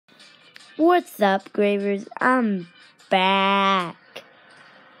What's up, Gravers? I'm back.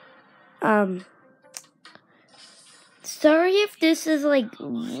 Sorry if this is like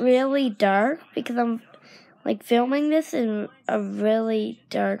really dark because I'm like filming this in a really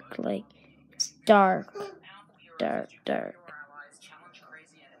dark, like it's dark.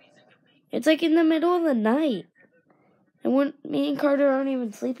 It's like in the middle of the night. And when me and Carter aren't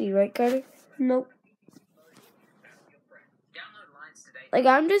even sleepy, right, Carter? Nope. Like,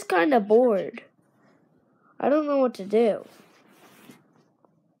 I'm just kind of bored. I don't know what to do.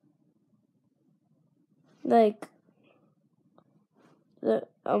 Like,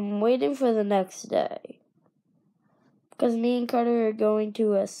 I'm waiting for the next day. Because me and Carter are going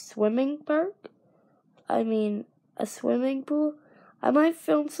to a swimming park. I mean, a swimming pool. I might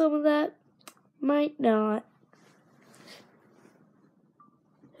film some of that. Might not.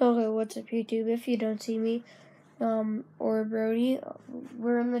 Okay, what's up, YouTube? If you don't see me, or Brody,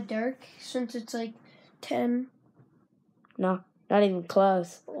 we're in the dark since it's like 10. No, not even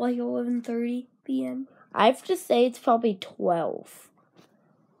close. Like 11:30 p.m. I have to say it's probably 12.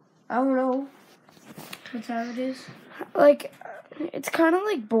 I don't know what time it is. Like, it's kind of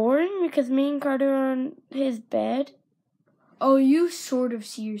like boring because me and Carter are on his bed. Oh, you sort of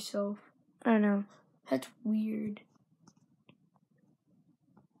see yourself. I know. That's weird.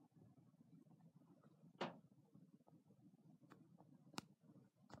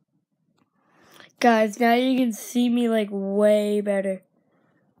 Guys, now you can see me like way better.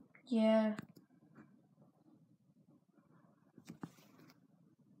 Yeah.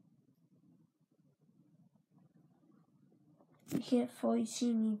 You can't fully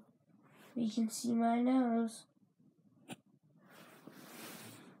see me. But you can see my nose.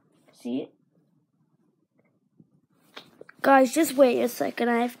 See it? Guys, just wait a second.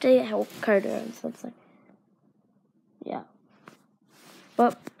 I have to help Carter on something. Yeah.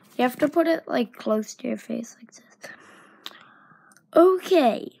 But you have to put it like close to your face like this.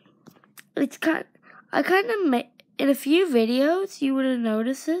 Okay. I kind of made, in a few videos, you would have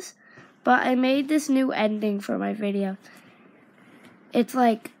noticed this, but I made this new ending for my video. It's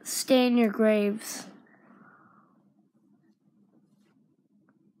like, stay in your graves.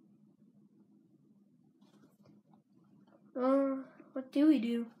 What do we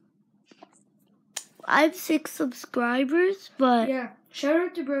do? I have 6 subscribers, but Yeah. Shout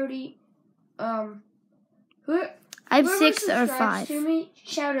out to Brody. I have 6 or 5. To me,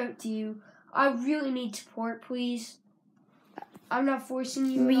 shout out to you. I really need support, please. I'm not forcing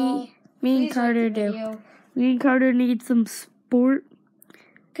you at all. Me and Carter do. Me and Carter need some support.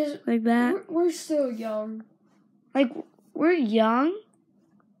 Cause like that. We're still young. Like, we're young.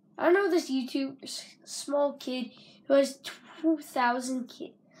 I know this YouTube small kid who has 2,000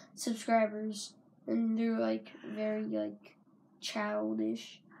 subscribers, and they're like very like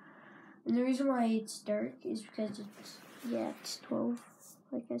childish. And the reason why it's dark is because it's 12,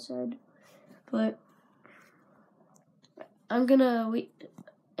 like I said. But I'm gonna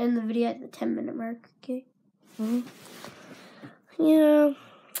end the video at the 10-minute mark, okay? Mm-hmm. Yeah,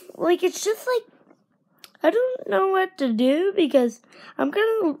 like it's just like I don't know what to do because I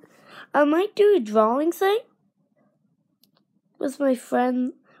might do a drawing thing with my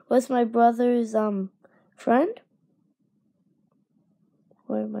brother's friend.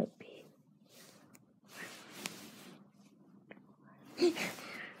 Or it might be.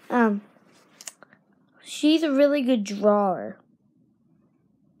 She's a really good drawer.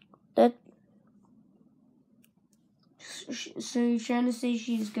 So you're trying to say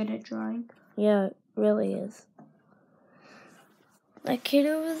she's good at drawing? Yeah, it really is. That kid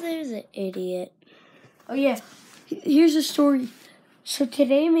over there is an idiot. Oh yeah, here's a story. So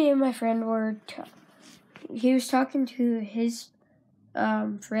today, me and my friend he was talking to his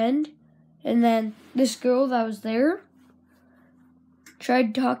friend, and then this girl that was there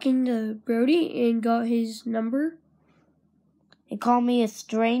tried talking to Brody and got his number. And called me a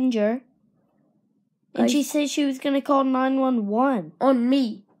stranger. And she said she was going to call 911. On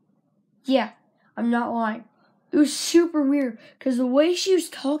me. Yeah, I'm not lying. It was super weird because the way she was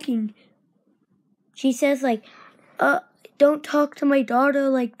talking. She says like, don't talk to my daughter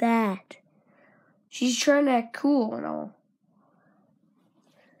like that. She's trying to act cool and all.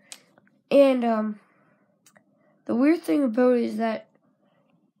 And the weird thing about it is that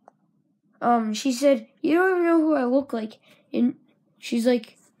she said, you don't even know who I look like. And she's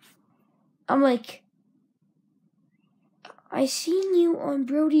like, I'm like, I seen you on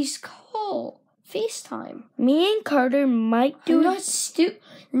Brody's call, FaceTime. Me and Carter might do I'm not stupid.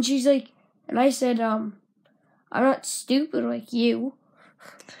 And she's like, and I said, I'm not stupid like you.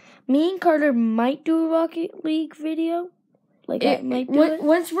 Me and Carter might do a Rocket League video. Like I might do it.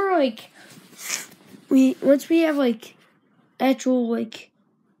 Once we're like, once we have like actual like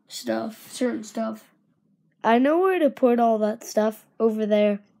stuff, certain stuff. I know where to put all that stuff over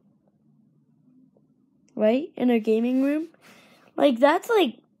there. Right? In our gaming room. Like, that's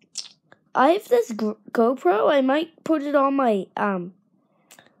like... I have this GoPro. I might put it on my,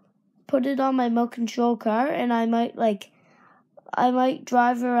 remote control car. And I might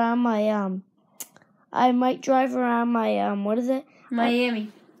drive around my, what is it?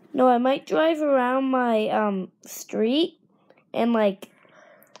 Miami. No, I might drive around my, street. And, like,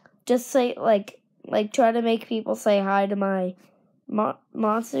 just say, like try to make people say hi to my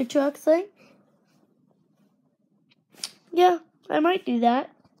monster truck thing. Yeah, I might do that.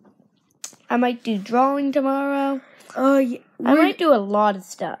 I might do drawing tomorrow. Yeah, I might do a lot of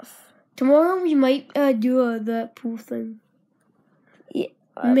stuff. Tomorrow we might do that pool thing. Yeah,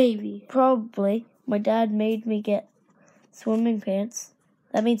 maybe. Probably. My dad made me get swimming pants.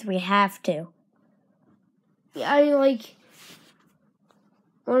 That means we have to. Yeah, I like...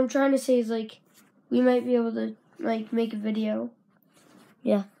 What I'm trying to say is, like, we might be able to, like, make a video.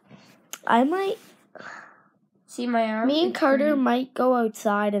 Yeah. I might... See my arm? Me and Carter might go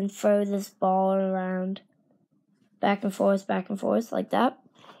outside and throw this ball around. Back and forth, like that.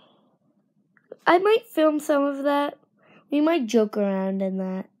 I might film some of that. We might joke around in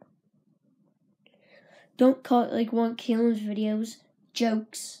that. Don't call it, like, one of Caelan's videos.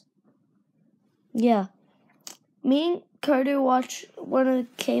 Jokes. Yeah. Me and Carter watch one of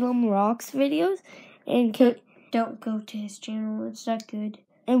Caelan Rock's videos. And Don't go to his channel. It's not good.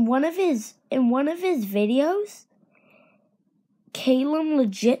 In one of his videos, Caelan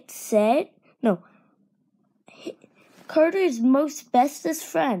legit said, Carter's most bestest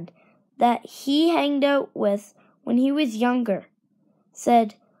friend that he hanged out with when he was younger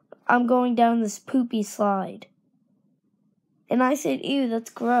said, I'm going down this poopy slide. And I said, ew,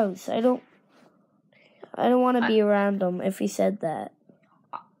 that's gross. I don't want to be around him if he said that.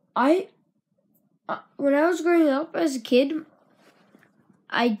 When I was growing up as a kid,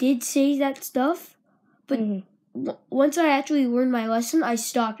 I did say that stuff, but once I actually learned my lesson, I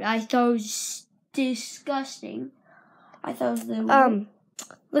stopped. I thought it was disgusting. I thought it was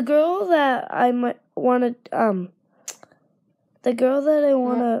the girl that I wanted that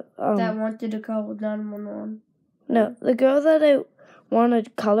wanted to call 911. No, the girl that I wanted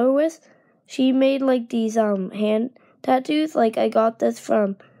to color with, she made like these hand tattoos. Like I got this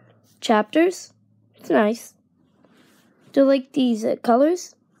from Chapters. It's nice. Do you like these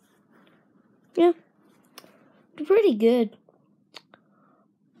colors? Yeah. They're pretty good.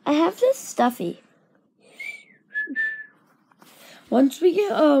 I have this stuffy. Once we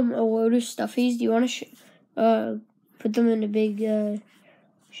get a load of stuffies, do you want to put them in a big,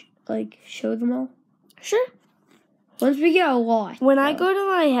 show them all? Sure. Once we get a lot. When I go to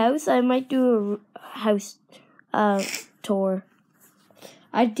my house, I might do a house tour.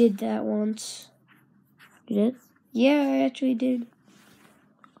 I did that once. You did? Yeah, I actually did.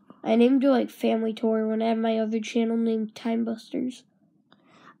 I named it family tour when I had my other channel named Time Busters.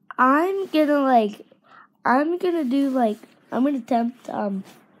 I'm gonna attempt,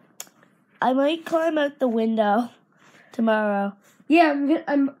 I might climb out the window tomorrow. Yeah,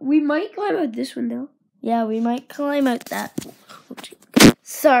 we might climb out this window. Yeah, we might climb out that.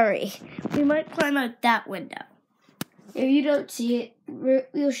 Sorry. We might climb out that window. If you don't see it,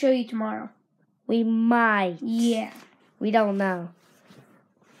 we'll show you tomorrow. We might. Yeah. We don't know.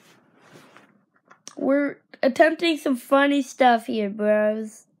 We're attempting some funny stuff here,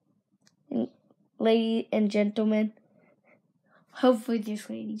 bros. Ladies and gentlemen. Hopefully there's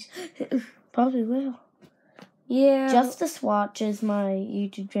ladies. Probably will. Yeah. Justice watches my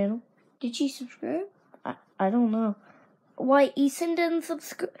YouTube channel. Did she subscribe? I don't know. Why Ethan didn't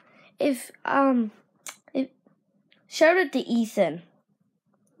subscribe? Shout out to Ethan.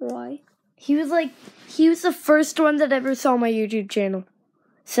 Why? He was the first one that ever saw my YouTube channel.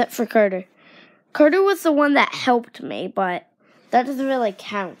 Except for Carter. Carter was the one that helped me, but that doesn't really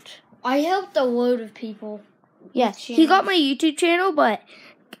count. I helped a load of people. Yeah, he got my YouTube channel, but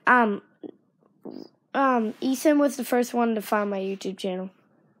Ethan was the first one to find my YouTube channel.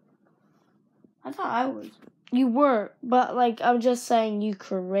 I thought I was. You were, but I'm just saying you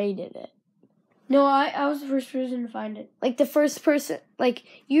created it. No, I was the first person to find it. The first person,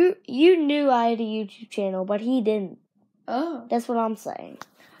 you knew I had a YouTube channel, but he didn't. Oh. That's what I'm saying.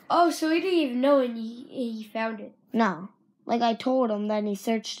 Oh, so he didn't even know and he found it. No. I told him, then he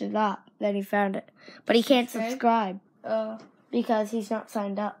searched it up, then he found it. But he can't subscribe. Oh. Because he's not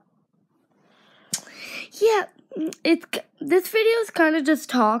signed up. Yeah, this video is kind of just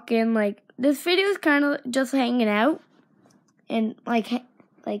talking, this video is kind of just hanging out. and like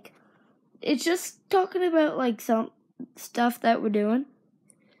it's just talking about like some stuff that we're doing.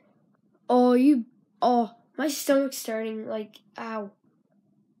 Oh, my stomach's starting like, ow.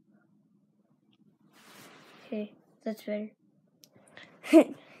 Okay, that's better.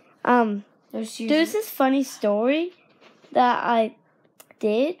 There's this funny story that I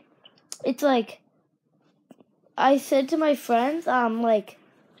did. It's like, I said to my friends, like,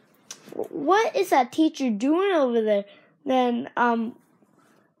 what is that teacher doing over there? Then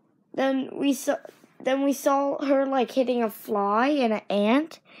we saw her like hitting a fly and an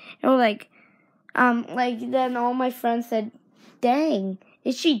ant, and we're like then all my friends said, "Dang,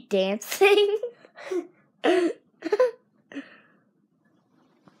 is she dancing?"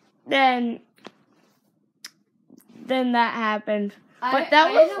 Then that happened. But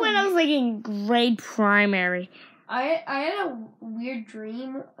that was when I was like in grade primary. I had a weird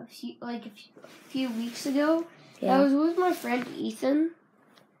dream a few weeks ago. Yeah. I was with my friend Ethan.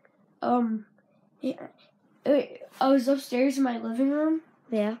 I was upstairs in my living room.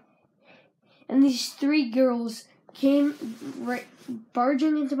 Yeah. And these 3 girls came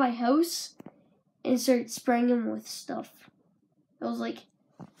barging into my house and started spraying him with stuff. I was like,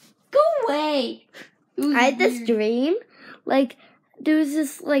 "Go away!" I had this dream, like, there was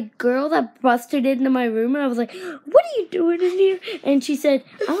this, like, girl that busted into my room, and I was like, "What are you doing in here?" And she said,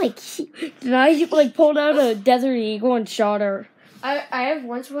 "I'm like," and I, like, pulled out a Desert Eagle and shot her. I have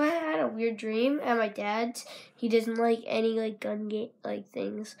once when I had a weird dream at my dad's. He doesn't like any, like, gun game, like,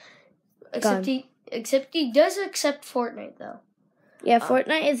 things. Except he does accept Fortnite, though. Yeah,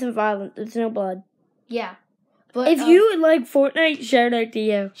 Fortnite isn't violent. There's no blood. Yeah. But if you like Fortnite, shout out to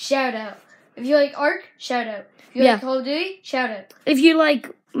you. Shout out. If you like Ark, shout out. If you like Call of Duty, shout out. If you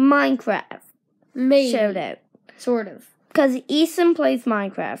like Minecraft, maybe. Shout out. Sort of. Because Ethan plays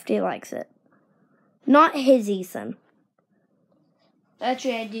Minecraft. He likes it. Not his Ethan.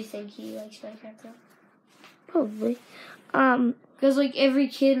 Actually, I do think he likes Minecraft, though. Probably. Because, like, every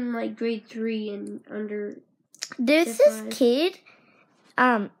kid in, like, grade 3 and under... There's this kid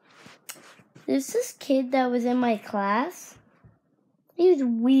that was in my class. He was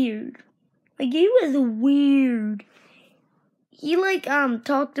weird. Like, he was weird. He, like,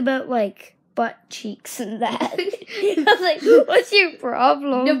 talked about, like, butt cheeks and that. I was like, what's your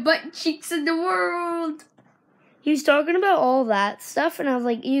problem? The butt cheeks in the world. He was talking about all that stuff, and I was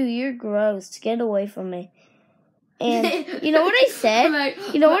like, ew, you're gross. Get away from me. And you know what I said?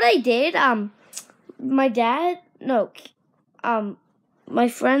 You know what I did? My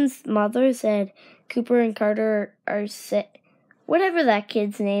friend's mother said Cooper and Carter are sick. Whatever that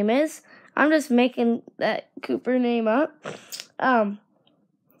kid's name is. I'm just making that Cooper name up.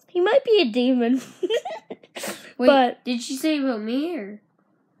 He might be a demon. Wait, but did she say about me or?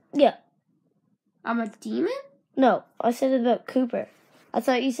 Yeah. I'm a demon? No, I said about Cooper. I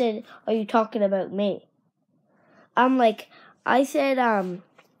thought you said, are you talking about me? I said,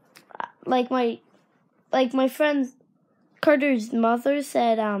 my friend Carter's mother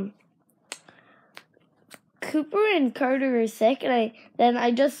said, Cooper and Carter are sick, and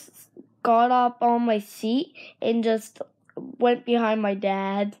I just got up on my seat and just went behind my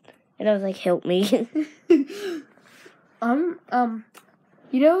dad, and I was like, help me. You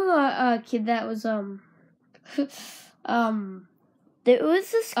know a kid that was, there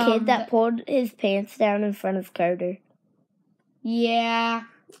was this kid that pulled his pants down in front of Carter. Yeah.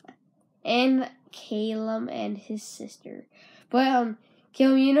 And Caleb and his sister. But,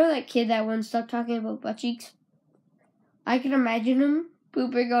 Caleb, you know that kid that wouldn't stop talking about butt cheeks? I can imagine him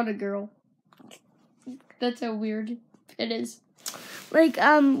pooping on a girl. That's how weird it is. Like,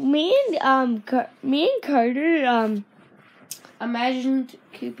 me and Carter, imagined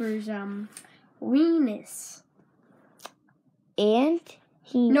Cooper's, weenus. And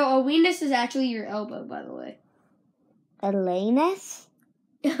No, a weenus is actually your elbow, by the way. Elenus?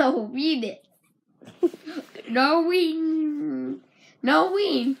 Oh, weenus. No ween. No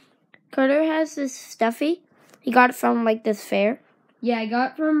ween. Carter has this stuffy. He got it from, like, this fair. Yeah, I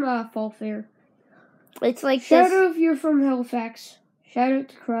got it from, Fall Fair. It's like Shout out if you're from Halifax. Shout out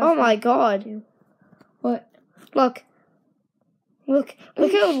to Crosby. Oh my god. What? Look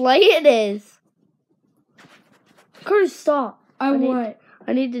how light it is. Carter, stop. I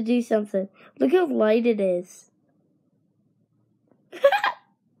need to do something. Look how light it is.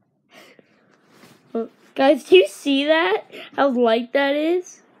 Guys, do you see that? How light that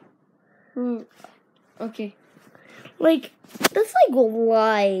is? Okay. Like, that's like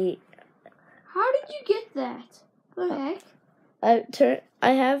light. How did you get that? What the heck?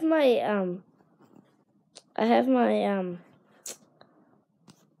 I have my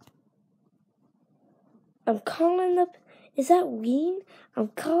I'm calling up. Is that Ween? I'm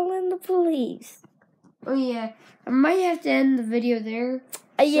calling the police. Oh yeah, I might have to end the video there.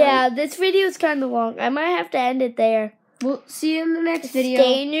 Yeah, this video is kind of long. I might have to end it there. We'll see you in the next video.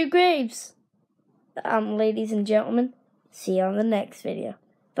 Stay in your graves. Ladies and gentlemen, see you on the next video.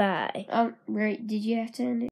 Bye. Right, did you have to end it?